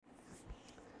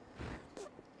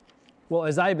Well,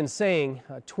 as I've been saying,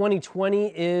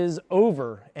 2020 is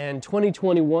over and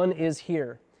 2021 is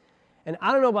here. And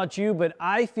I don't know about you, but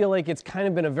I feel like it's kind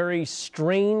of been a very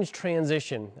strange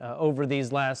transition over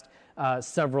these last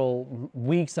several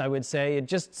weeks, I would say. It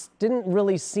just didn't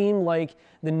really seem like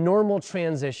the normal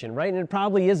transition, right? And it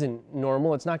probably isn't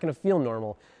normal. It's not going to feel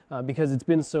normal because it's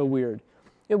been so weird.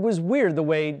 It was weird the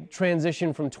way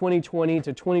transition from 2020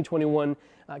 to 2021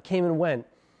 came and went.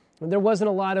 There wasn't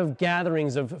a lot of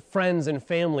gatherings of friends and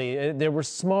family. There were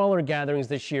smaller gatherings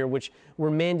this year, which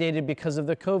were mandated because of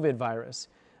the COVID virus.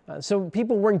 So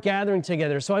people weren't gathering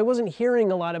together. So I wasn't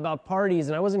hearing a lot about parties,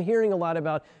 and I wasn't hearing a lot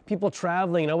about people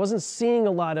traveling, and I wasn't seeing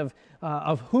a lot of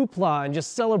hoopla and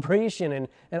just celebration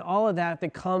and all of that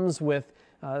comes with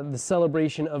the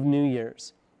celebration of New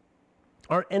Year's.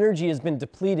 Our energy has been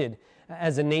depleted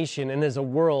as a nation and as a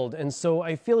world, and so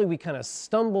I feel like we kind of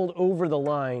stumbled over the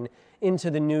line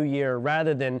into the new year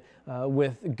rather than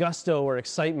with gusto or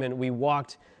excitement we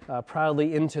walked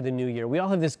proudly into the new year. We all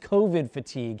have this COVID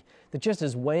fatigue that just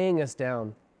is weighing us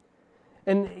down.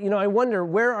 And, I wonder,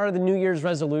 where are the New Year's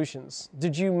resolutions?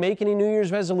 Did you make any New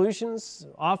Year's resolutions?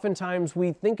 Oftentimes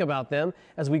we think about them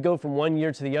as we go from one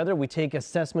year to the other. We take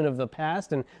assessment of the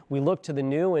past and we look to the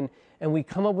new and we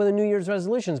come up with a New Year's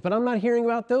resolutions. But I'm not hearing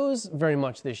about those very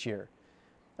much this year.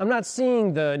 I'm not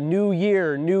seeing the new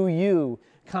year, new you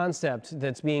concept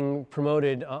that's being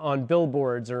promoted on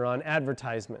billboards or on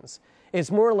advertisements. It's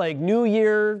more like New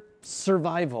Year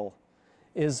survival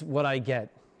is what I get.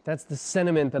 That's the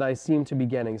sentiment that I seem to be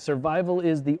getting. Survival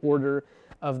is the order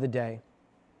of the day.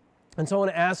 And so I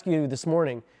want to ask you this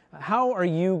morning, how are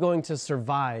you going to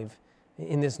survive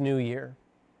in this new year?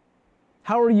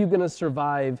 How are you going to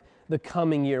survive the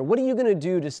coming year? What are you going to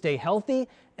do to stay healthy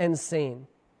and sane?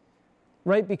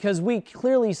 Right? Because we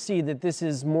clearly see that this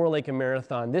is more like a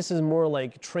marathon. This is more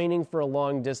like training for a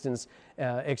long distance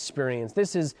experience.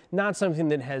 This is not something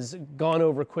that has gone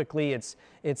over quickly. It's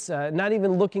not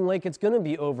even looking like it's going to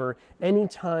be over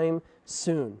anytime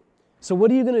soon. So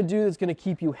what are you going to do that's going to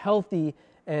keep you healthy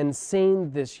and sane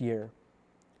this year?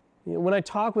 When I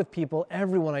talk with people,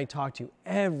 everyone I talk to,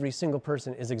 every single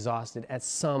person is exhausted at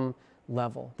some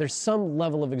level. There's some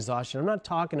level of exhaustion. I'm not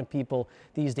talking to people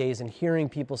these days and hearing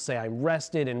people say, I'm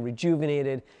rested and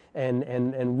rejuvenated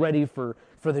and ready for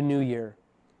the new year.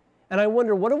 And I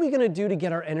wonder, what are we going to do to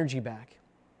get our energy back?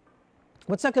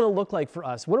 What's that going to look like for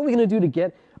us? What are we going to do to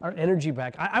get our energy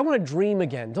back? I want to dream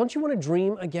again. Don't you want to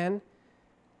dream again?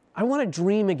 I want to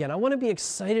dream again. I want to be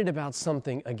excited about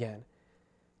something again.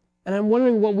 And I'm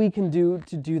wondering what we can do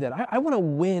to do that. I want to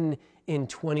win in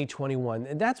 2021.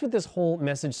 And that's what this whole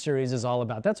message series is all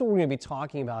about. That's what we're going to be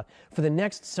talking about for the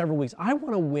next several weeks. I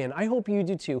want to win. I hope you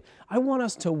do too. I want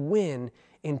us to win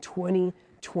in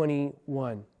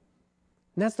 2021. And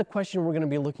that's the question we're going to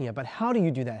be looking at. But how do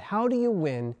you do that? How do you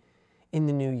win in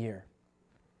the new year?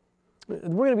 We're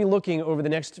going to be looking over the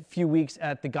next few weeks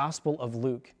at the Gospel of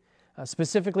Luke.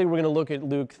 Specifically, we're going to look at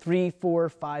Luke 3, 4,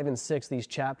 5, and 6, these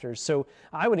chapters. So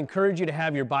I would encourage you to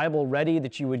have your Bible ready,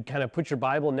 that you would kind of put your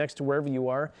Bible next to wherever you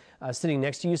are, sitting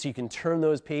next to you, so you can turn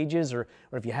those pages, or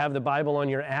if you have the Bible on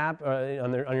your app,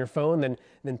 on your phone,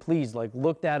 then please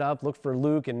look that up, look for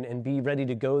Luke, and be ready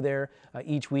to go there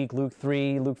each week. Luke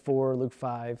 3, Luke 4, Luke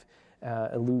 5,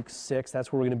 Luke 6.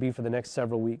 That's where we're going to be for the next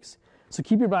several weeks. So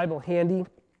keep your Bible handy,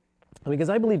 because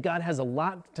I believe God has a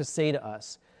lot to say to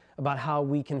us about how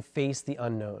we can face the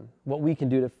unknown, what we can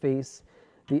do to face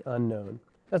the unknown.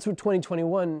 That's what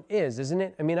 2021 is, isn't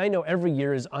it? I mean, I know every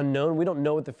year is unknown. We don't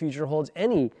know what the future holds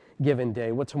any given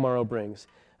day, what tomorrow brings.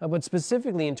 But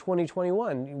specifically in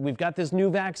 2021, we've got this new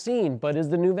vaccine, but is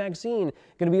the new vaccine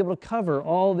going to be able to cover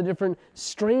all the different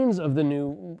strains of the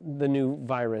new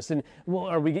virus? And well,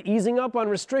 are we easing up on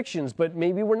restrictions? But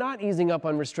maybe we're not easing up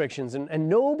on restrictions, and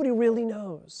nobody really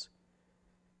knows.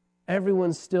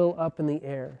 Everyone's still up in the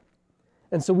air.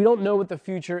 And so we don't know what the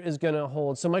future is going to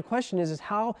hold. So my question is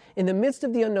how, in the midst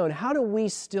of the unknown, how do we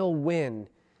still win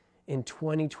in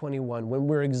 2021 when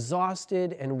we're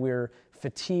exhausted and we're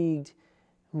fatigued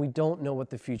and we don't know what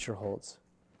the future holds?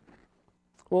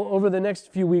 Well, over the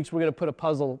next few weeks, we're going to put a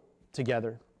puzzle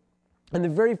together. And the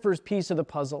very first piece of the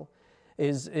puzzle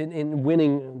is in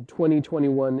winning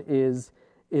 2021 is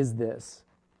this.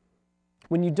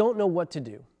 When you don't know what to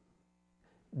do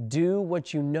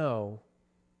what you know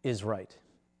is right.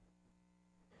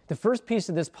 The first piece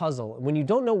of this puzzle, when you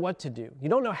don't know what to do, you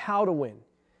don't know how to win,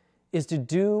 is to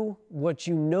do what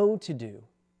you know to do,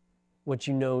 what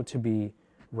you know to be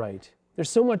right. There's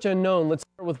so much unknown. Let's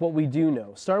start with what we do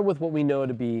know. Start with what we know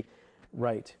to be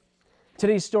right.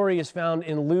 Today's story is found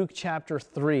in Luke chapter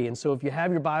 3. And so if you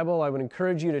have your Bible, I would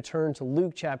encourage you to turn to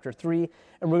Luke chapter 3,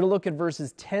 and we're going to look at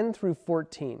verses 10 through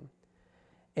 14.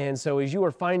 And so as you are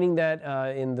finding that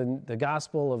in the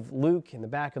Gospel of Luke, in the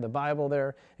back of the Bible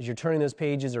there, as you're turning those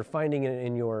pages or finding it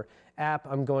in your app,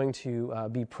 I'm going to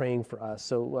be praying for us.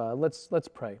 So let's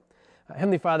pray.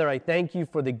 Heavenly Father, I thank you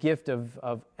for the gift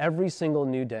of every single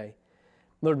new day.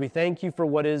 Lord, we thank you for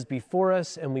what is before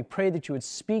us, and we pray that you would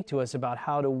speak to us about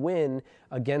how to win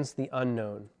against the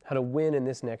unknown, how to win in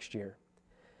this next year.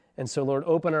 And so, Lord,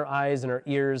 open our eyes and our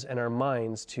ears and our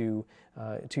minds to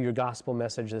your gospel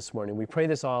message this morning. We pray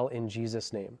this all in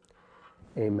Jesus' name.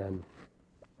 Amen.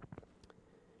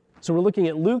 So we're looking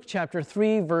at Luke chapter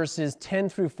 3, verses 10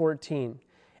 through 14.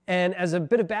 And as a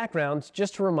bit of background,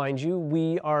 just to remind you,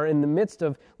 we are in the midst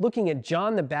of looking at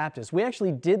John the Baptist. We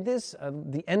actually did this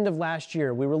the end of last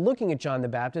year. We were looking at John the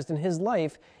Baptist and his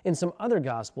life in some other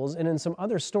Gospels and in some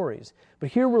other stories. But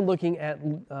here we're looking at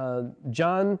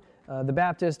John the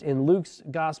Baptist in Luke's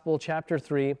Gospel, chapter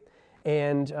 3.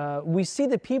 And we see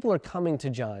that people are coming to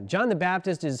John. John the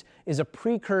Baptist is a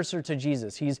precursor to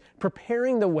Jesus. He's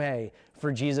preparing the way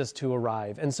for Jesus to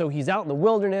arrive. And so he's out in the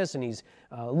wilderness, and he's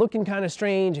looking kind of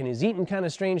strange, and he's eating kind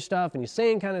of strange stuff, and he's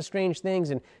saying kind of strange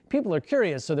things, and people are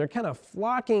curious, so they're kind of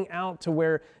flocking out to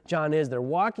where John is. They're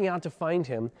walking out to find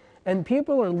him, and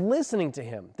people are listening to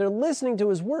him. They're listening to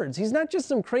his words. He's not just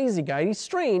some crazy guy. He's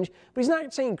strange, but he's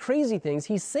not saying crazy things.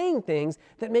 He's saying things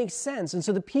that make sense. And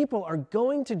so the people are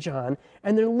going to John,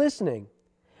 and they're listening.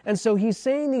 And so he's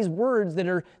saying these words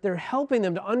they're helping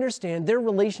them to understand their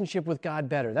relationship with God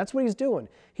better. That's what he's doing.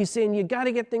 He's saying, you got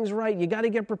to get things right. You got to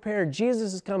get prepared.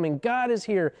 Jesus is coming. God is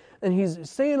here. And he's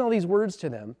saying all these words to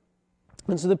them.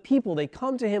 And so the people, they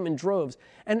come to him in droves.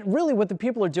 And really what the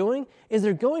people are doing is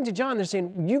they're going to John. They're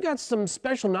saying, you got some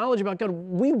special knowledge about God.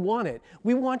 We want it.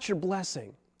 We want your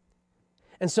blessing.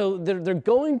 And so they're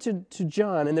going to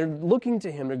John, and they're looking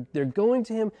to him. They're going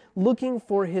to him looking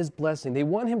for his blessing. They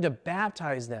want him to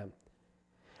baptize them.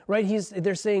 Right?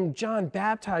 They're saying, John,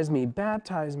 baptize me,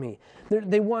 baptize me.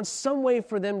 They want some way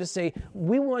for them to say,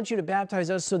 we want you to baptize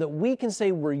us so that we can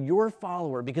say we're your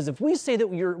follower. Because if we say that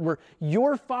we're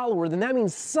your follower, then that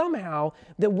means somehow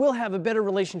that we'll have a better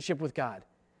relationship with God.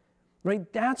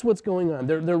 Right? That's what's going on.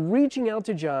 They're reaching out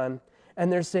to John,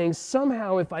 and they're saying,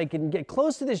 somehow if I can get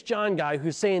close to this John guy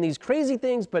who's saying these crazy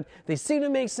things, but they seem to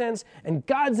make sense, and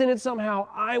God's in it somehow,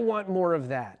 I want more of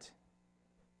that.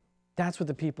 That's what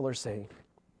the people are saying.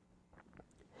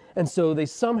 And so they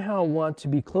somehow want to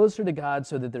be closer to God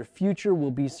so that their future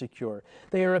will be secure.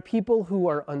 They are a people who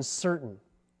are uncertain.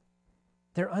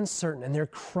 They're uncertain, and they're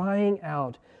crying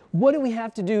out, what do we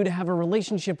have to do to have a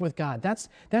relationship with God? That's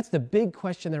the big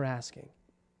question they're asking.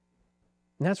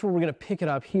 And that's where we're going to pick it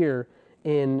up here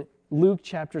in Luke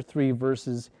chapter 3,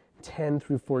 verses 10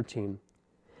 through 14.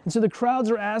 And so the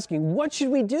crowds are asking, what should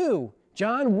we do?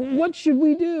 John, what should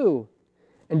we do?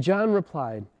 And John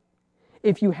replied,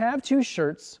 if you have 2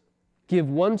 shirts, give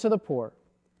one to the poor.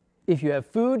 If you have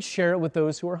food, share it with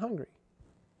those who are hungry.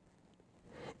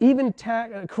 Even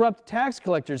corrupt tax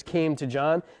collectors came to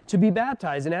John to be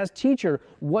baptized and asked, teacher,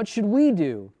 what should we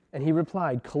do? And he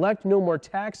replied, collect no more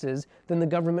taxes than the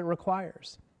government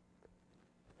requires.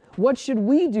 What should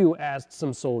we do? Asked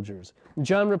some soldiers.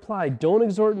 John replied, don't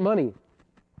extort money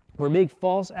or make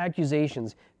false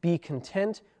accusations. Be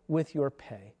content with your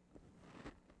pay.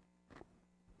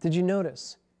 Did you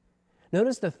notice?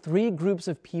 Notice the 3 groups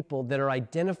of people that are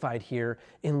identified here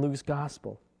in Luke's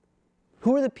gospel.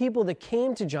 Who are the people that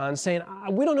came to John saying,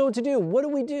 we don't know what to do. What do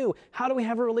we do? How do we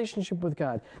have a relationship with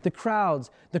God? The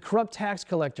crowds, the corrupt tax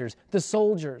collectors, the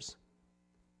soldiers.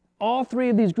 All 3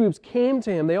 of these groups came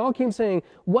to him. They all came saying,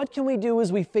 what can we do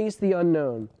as we face the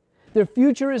unknown? Their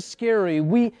future is scary.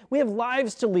 We have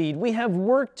lives to lead. We have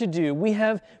work to do. We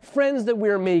have friends that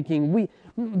we're making.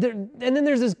 And then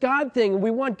there's this God thing.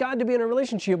 We want God to be in a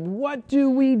relationship. What do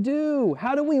we do?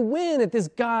 How do we win at this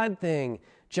God thing?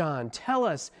 John, tell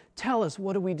us,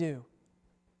 what do we do?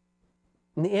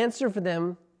 And the answer for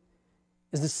them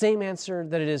is the same answer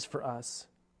that it is for us.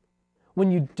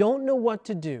 When you don't know what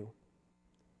to do,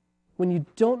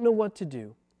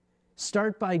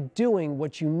 start by doing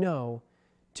what you know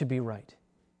to be right.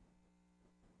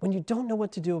 When you don't know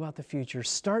what to do about the future,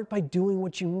 start by doing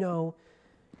what you know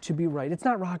to be right. It's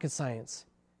not rocket science.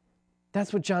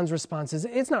 That's what John's response is.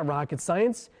 It's not rocket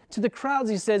science. To the crowds,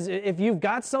 he says, if you've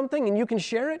got something and you can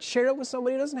share it with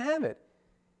somebody who doesn't have it.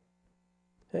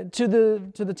 To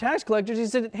the tax collectors, he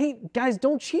said, hey, guys,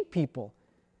 don't cheat people.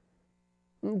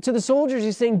 To the soldiers,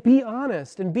 he's saying, be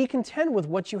honest and be content with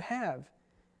what you have.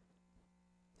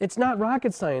 It's not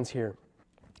rocket science here.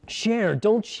 Share.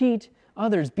 Don't cheat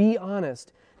others. Be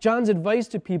honest. John's advice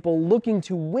to people looking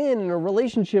to win in a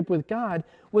relationship with God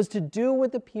was to do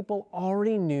what the people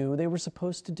already knew they were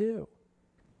supposed to do.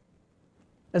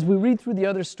 As we read through the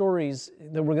other stories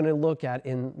that we're going to look at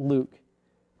in Luke,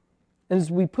 and as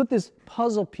we put this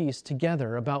puzzle piece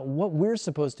together about what we're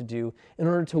supposed to do in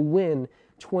order to win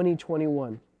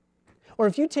 2021, or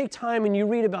if you take time and you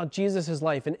read about Jesus'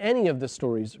 life in any of the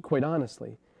stories, quite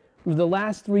honestly, over the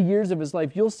last 3 years of his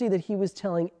life, you'll see that he was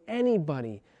telling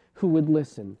anybody who would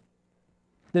listen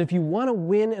that if you want to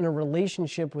win in a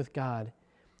relationship with God,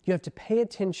 you have to pay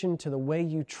attention to the way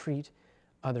you treat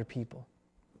other people.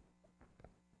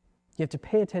 You have to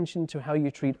pay attention to how you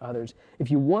treat others.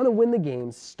 If you want to win the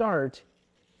game, start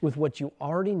with what you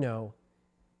already know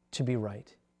to be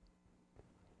right.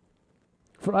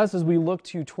 For us, as we look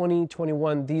to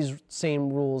 2021, these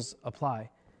same rules apply.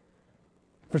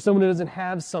 For someone who doesn't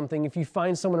have something, if you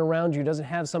find someone around you who doesn't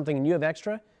have something and you have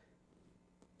extra,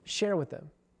 share with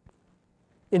them.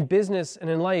 In business and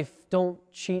in life, don't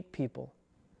cheat people.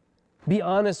 Be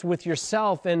honest with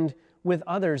yourself and with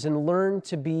others and learn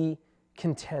to be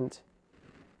content.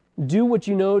 Do what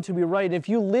you know to be right. If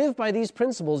you live by these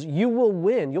principles, you will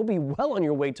win. You'll be well on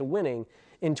your way to winning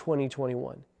in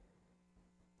 2021.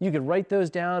 You could write those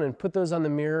down and put those on the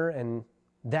mirror, and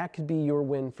that could be your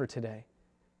win for today.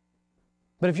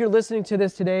 But if you're listening to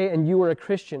this today and you are a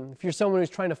Christian, if you're someone who's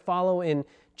trying to follow in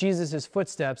Jesus'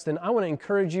 footsteps, then I want to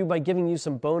encourage you by giving you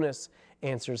some bonus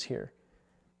answers here.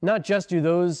 Not just do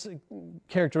those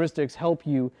characteristics help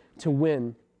you to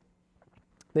win,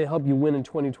 they help you win in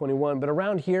 2021, but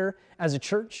around here as a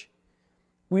church,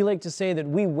 we like to say that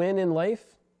we win in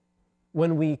life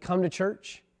when we come to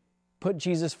church, put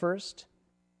Jesus first,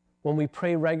 when we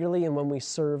pray regularly, and when we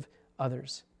serve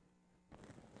others.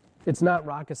 It's not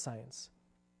rocket science.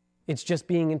 It's just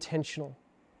being intentional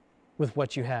with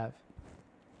what you have.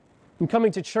 And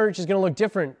coming to church is going to look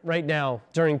different right now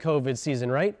during COVID season,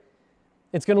 right?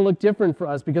 It's going to look different for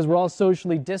us because we're all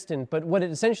socially distant, but what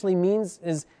it essentially means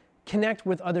is connect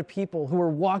with other people who are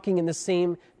walking in the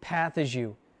same path as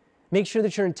you. Make sure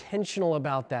that you're intentional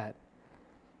about that.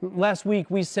 Last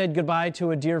week, we said goodbye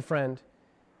to a dear friend.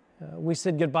 We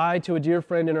said goodbye to a dear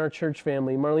friend in our church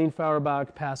family. Marlene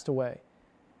Fauerbach passed away.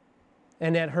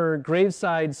 And at her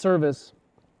graveside service,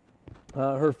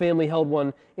 her family held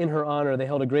one in her honor. They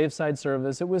held a graveside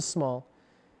service. It was small.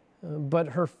 But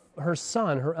her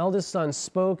son, her eldest son,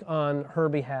 spoke on her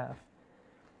behalf.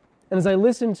 And as I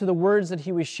listened to the words that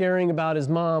he was sharing about his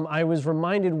mom, I was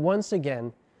reminded once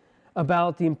again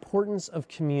about the importance of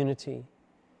community.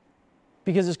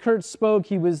 Because as Kurt spoke,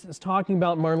 he was talking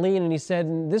about Marlene, and he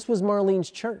said, this was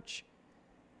Marlene's church.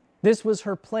 This was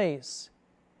her place.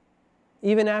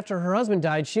 Even after her husband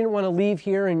died, she didn't want to leave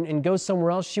here and go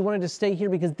somewhere else. She wanted to stay here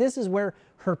because this is where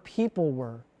her people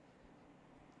were.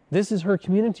 This is her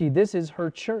community. This is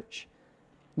her church.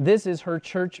 This is her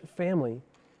church family.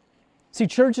 See,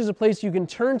 church is a place you can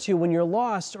turn to when you're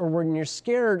lost or when you're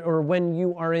scared or when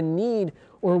you are in need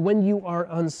or when you are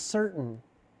uncertain.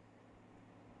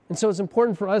 And so it's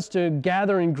important for us to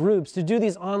gather in groups, to do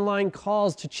these online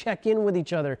calls, to check in with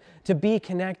each other, to be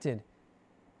connected,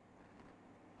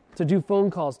 to do phone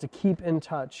calls, to keep in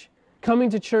touch. Coming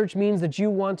to church means that you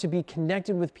want to be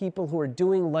connected with people who are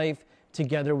doing life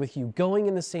together with you, going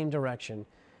in the same direction.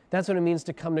 That's what it means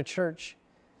to come to church.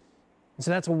 And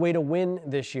so that's a way to win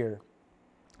this year.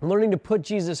 Learning to put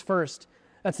Jesus first.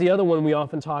 That's the other one we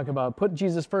often talk about. Put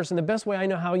Jesus first. And the best way I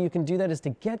know how you can do that is to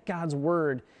get God's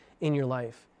Word in your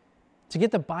life, to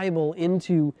get the Bible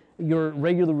into your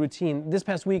regular routine. This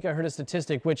past week, I heard a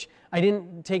statistic, which I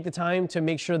didn't take the time to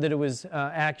make sure that it was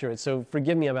accurate, so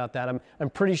forgive me about that. I'm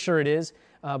pretty sure it is,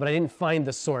 but I didn't find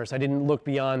the source. I didn't look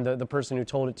beyond the person who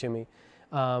told it to me.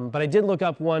 But I did look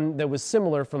up one that was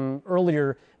similar from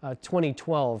earlier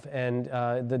 2012, and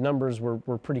the numbers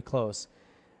were pretty close.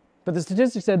 But the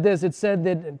statistic said this. It said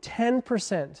that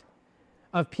 10%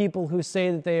 of people who say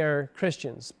that they are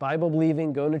Christians,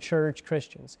 Bible-believing, going to church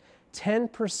Christians,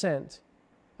 10%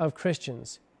 of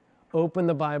Christians open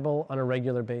the Bible on a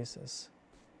regular basis.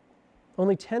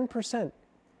 Only 10%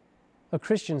 of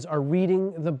Christians are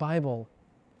reading the Bible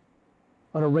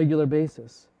on a regular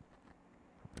basis.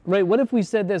 Right? What if we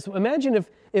said this? Imagine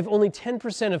if only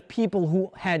 10% of people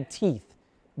who had teeth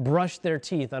brushed their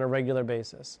teeth on a regular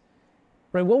basis.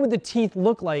 Right? What would the teeth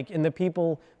look like in the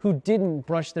people who didn't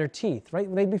brush their teeth?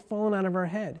 Right? They'd be falling out of our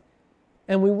head.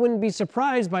 And we wouldn't be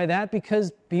surprised by that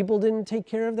because people didn't take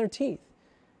care of their teeth.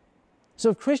 So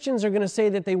if Christians are going to say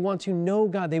that they want to know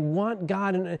God, they want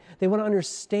God, and they want to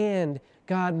understand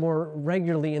God more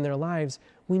regularly in their lives,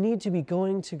 we need to be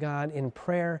going to God in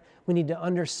prayer. We need to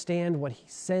understand what He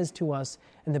says to us,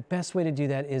 and the best way to do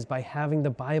that is by having the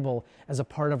Bible as a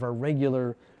part of our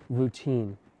regular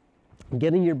routine.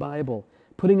 Getting your Bible,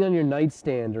 putting it on your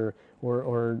nightstand,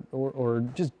 or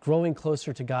just growing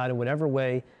closer to God in whatever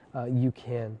way you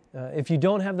can. If you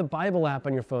don't have the Bible app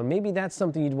on your phone, maybe that's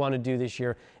something you'd want to do this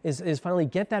year, is finally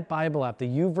get that Bible app, the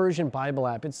YouVersion Bible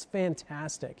app. It's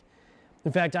fantastic.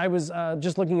 In fact, I was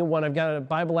just looking at one. I've got a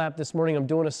Bible app this morning. I'm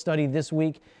doing a study this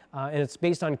week, and it's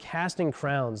based on casting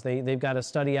crowns. They've got a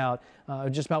study out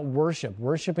just about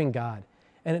worshiping God.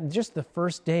 And just the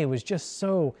first day was just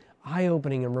so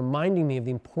eye-opening and reminding me of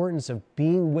the importance of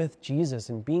being with Jesus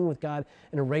and being with God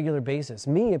on a regular basis.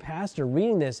 Me, a pastor,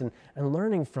 reading this and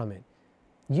learning from it.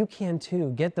 You can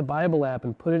too. Get the Bible app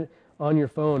and put it on your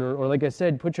phone, or like I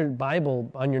said, put your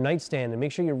Bible on your nightstand and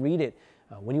make sure you read it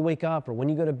when you wake up or when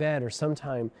you go to bed or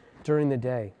sometime during the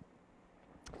day.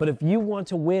 But if you want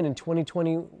to win in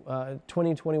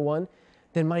 2021,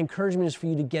 then my encouragement is for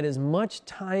you to get as much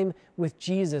time with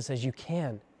Jesus as you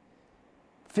can.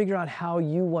 Figure out how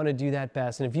you want to do that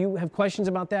best. And if you have questions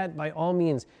about that, by all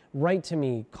means, write to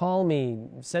me, call me,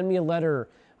 send me a letter.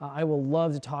 I will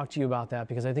love to talk to you about that,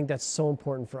 because I think that's so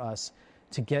important for us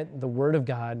to get the Word of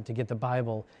God, to get the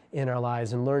Bible in our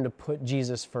lives and learn to put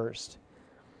Jesus first.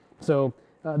 So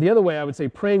the other way, I would say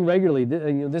praying regularly.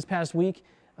 This past week,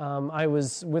 I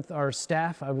was with our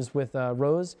staff. I was with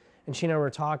Rose, and she and I were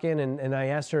talking, and I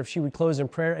asked her if she would close in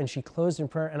prayer, and she closed in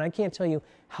prayer. And I can't tell you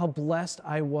how blessed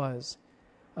I was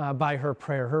by her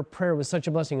prayer. Her prayer was such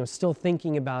a blessing. I'm still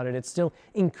thinking about it. It's still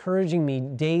encouraging me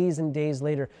days and days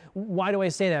later. Why do I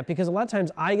say that? Because a lot of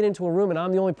times I get into a room and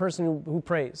I'm the only person who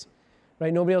prays.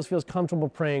 Right? Nobody else feels comfortable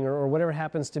praying, or whatever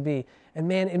happens to be. And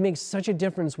man, it makes such a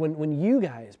difference when you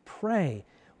guys pray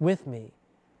with me.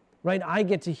 Right? I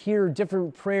get to hear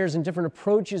different prayers and different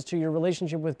approaches to your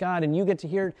relationship with God, and you get to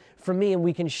hear it from me, and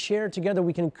we can share together.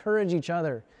 We can encourage each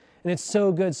other. And it's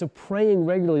so good. So praying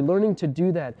regularly, learning to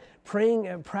do that.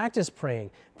 Praying, practice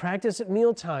at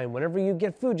mealtime. Whenever you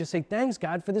get food, just say, thanks,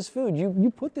 God, for this food. You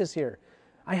put this here.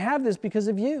 I have this because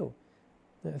of you.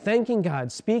 Thanking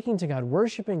God, speaking to God,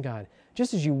 worshiping God.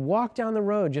 Just as you walk down the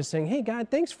road, just saying, hey, God,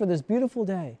 thanks for this beautiful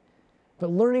day. But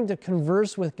learning to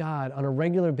converse with God on a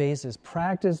regular basis.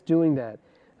 Practice doing that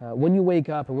when you wake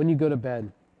up and when you go to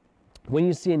bed, when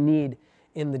you see a need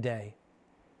in the day.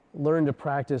 Learn to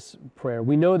practice prayer.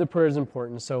 We know that prayer is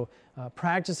important, so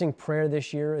practicing prayer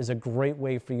this year is a great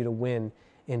way for you to win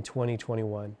in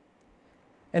 2021.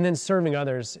 And then serving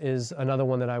others is another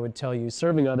one that I would tell you.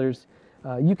 Serving others,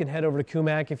 you can head over to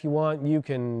Kumac if you want. You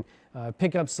can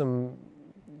pick up some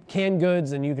canned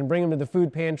goods and you can bring them to the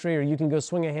food pantry, or you can go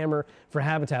swing a hammer for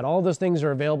Habitat. All those things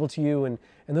are available to you, and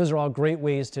those are all great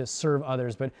ways to serve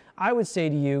others. But I would say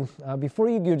to you, before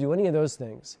you go do any of those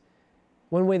things,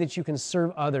 one way that you can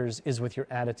serve others is with your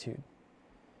attitude.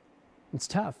 It's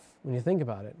tough when you think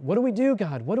about it. What do we do,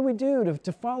 God? What do we do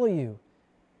to follow you?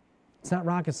 It's not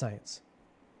rocket science.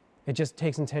 It just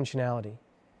takes intentionality.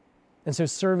 And so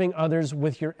serving others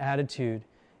with your attitude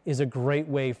is a great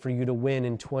way for you to win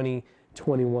in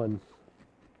 2021.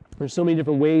 There's so many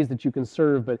different ways that you can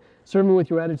serve, but serving with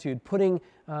your attitude, putting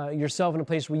yourself in a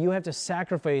place where you have to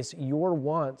sacrifice your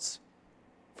wants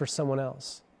for someone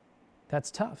else. That's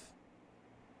tough.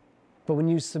 But when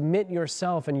you submit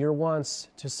yourself and your wants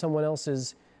to someone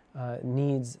else's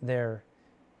needs there,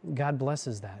 God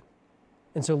blesses that.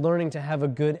 And so learning to have a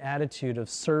good attitude of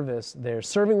service there,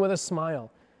 serving with a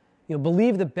smile.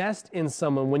 Believe the best in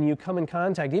someone when you come in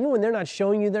contact, even when they're not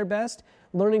showing you their best,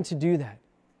 learning to do that.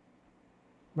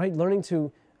 Right? Learning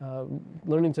to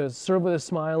serve with a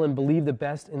smile and believe the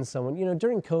best in someone.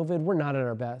 During COVID, we're not at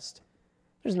our best.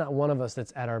 There's not one of us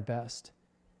that's at our best.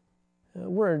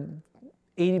 We're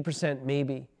 80%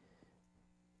 maybe.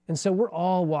 And so we're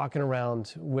all walking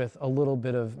around with a little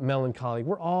bit of melancholy.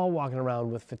 We're all walking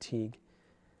around with fatigue.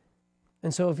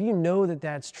 And so if you know that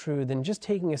that's true, then just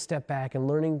taking a step back and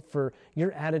learning for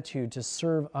your attitude to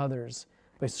serve others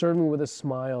by serving with a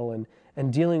smile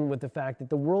and dealing with the fact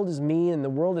that the world is mean and the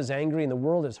world is angry and the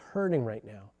world is hurting right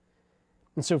now.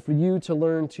 And so for you to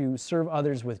learn to serve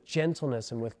others with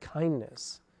gentleness and with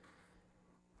kindness,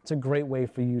 it's a great way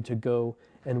for you to go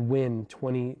and win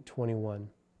 2021.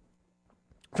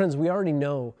 Friends, we already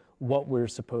know what we're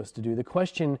supposed to do. The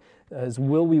question is,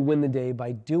 will we win the day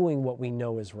by doing what we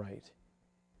know is right?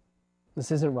 This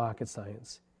isn't rocket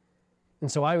science. And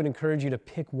so I would encourage you to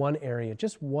pick one area,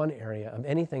 just one area of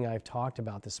anything I've talked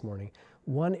about this morning,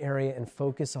 one area, and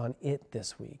focus on it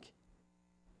this week.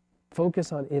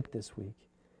 Focus on it this week.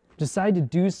 Decide to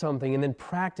do something and then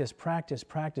practice.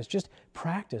 Just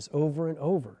practice over and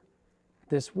over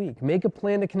this week. Make a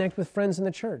plan to connect with friends in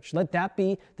the church. Let that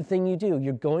be the thing you do.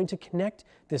 You're going to connect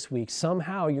this week.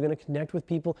 Somehow you're going to connect with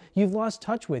people you've lost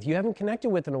touch with, you haven't connected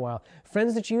with in a while.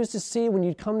 Friends that you used to see when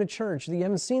you'd come to church that you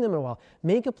haven't seen them in a while.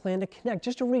 Make a plan to connect,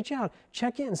 just to reach out,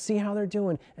 check in, see how they're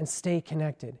doing, and stay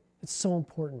connected. It's so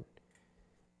important.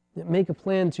 Make a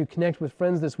plan to connect with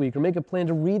friends this week, or make a plan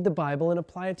to read the Bible and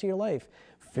apply it to your life.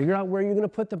 Figure out where you're going to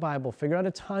put the Bible. Figure out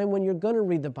a time when you're going to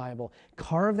read the Bible.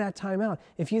 Carve that time out.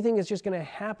 If you think it's just going to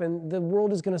happen, the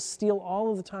world is going to steal all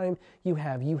of the time you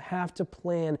have. You have to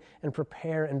plan and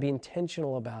prepare and be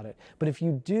intentional about it. But if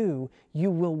you do, you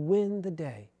will win the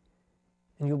day,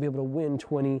 and you'll be able to win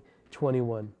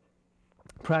 2021.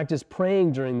 Practice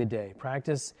praying during the day.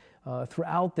 Practice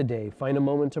throughout the day. Find a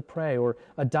moment to pray, or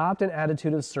adopt an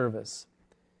attitude of service.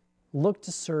 Look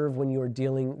to serve when you are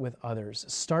dealing with others.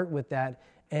 Start with that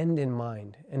end in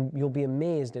mind, and you'll be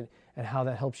amazed at how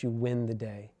that helps you win the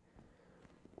day.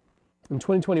 And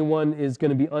 2021 is going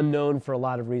to be unknown for a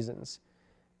lot of reasons.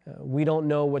 We don't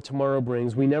know what tomorrow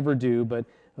brings. We never do, but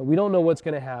we don't know what's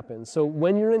going to happen. So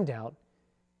when you're in doubt,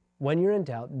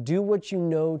 do what you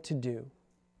know to do,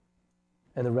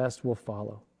 and the rest will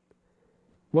follow.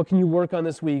 What can you work on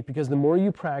this week? Because the more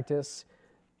you practice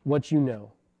what you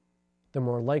know, the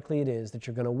more likely it is that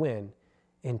you're going to win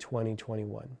in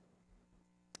 2021.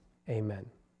 Amen.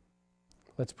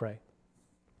 Let's pray.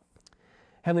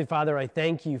 Heavenly Father, I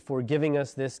thank you for giving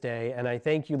us this day, and I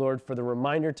thank you, Lord, for the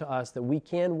reminder to us that we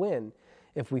can win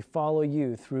if we follow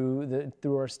you through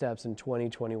our steps in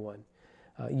 2021.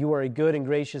 You are a good and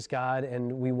gracious God,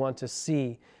 and we want to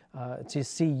see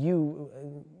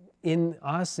you in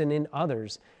us and in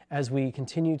others as we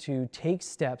continue to take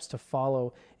steps to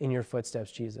follow in your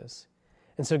footsteps, Jesus.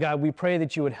 And so, God, we pray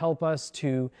that you would help us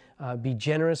to be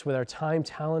generous with our time,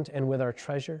 talent, and with our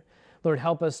treasure. Lord,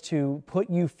 help us to put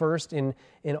you first in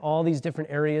all these different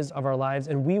areas of our lives,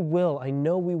 and we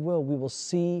will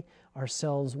see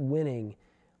ourselves winning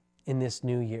in this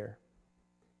new year.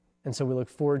 And so we look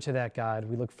forward to that, God.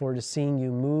 We look forward to seeing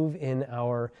you move in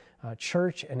our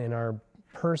church and in our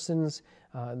persons,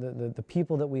 the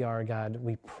people that we are, God.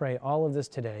 We pray all of this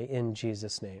today in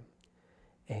Jesus' name.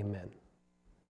 Amen.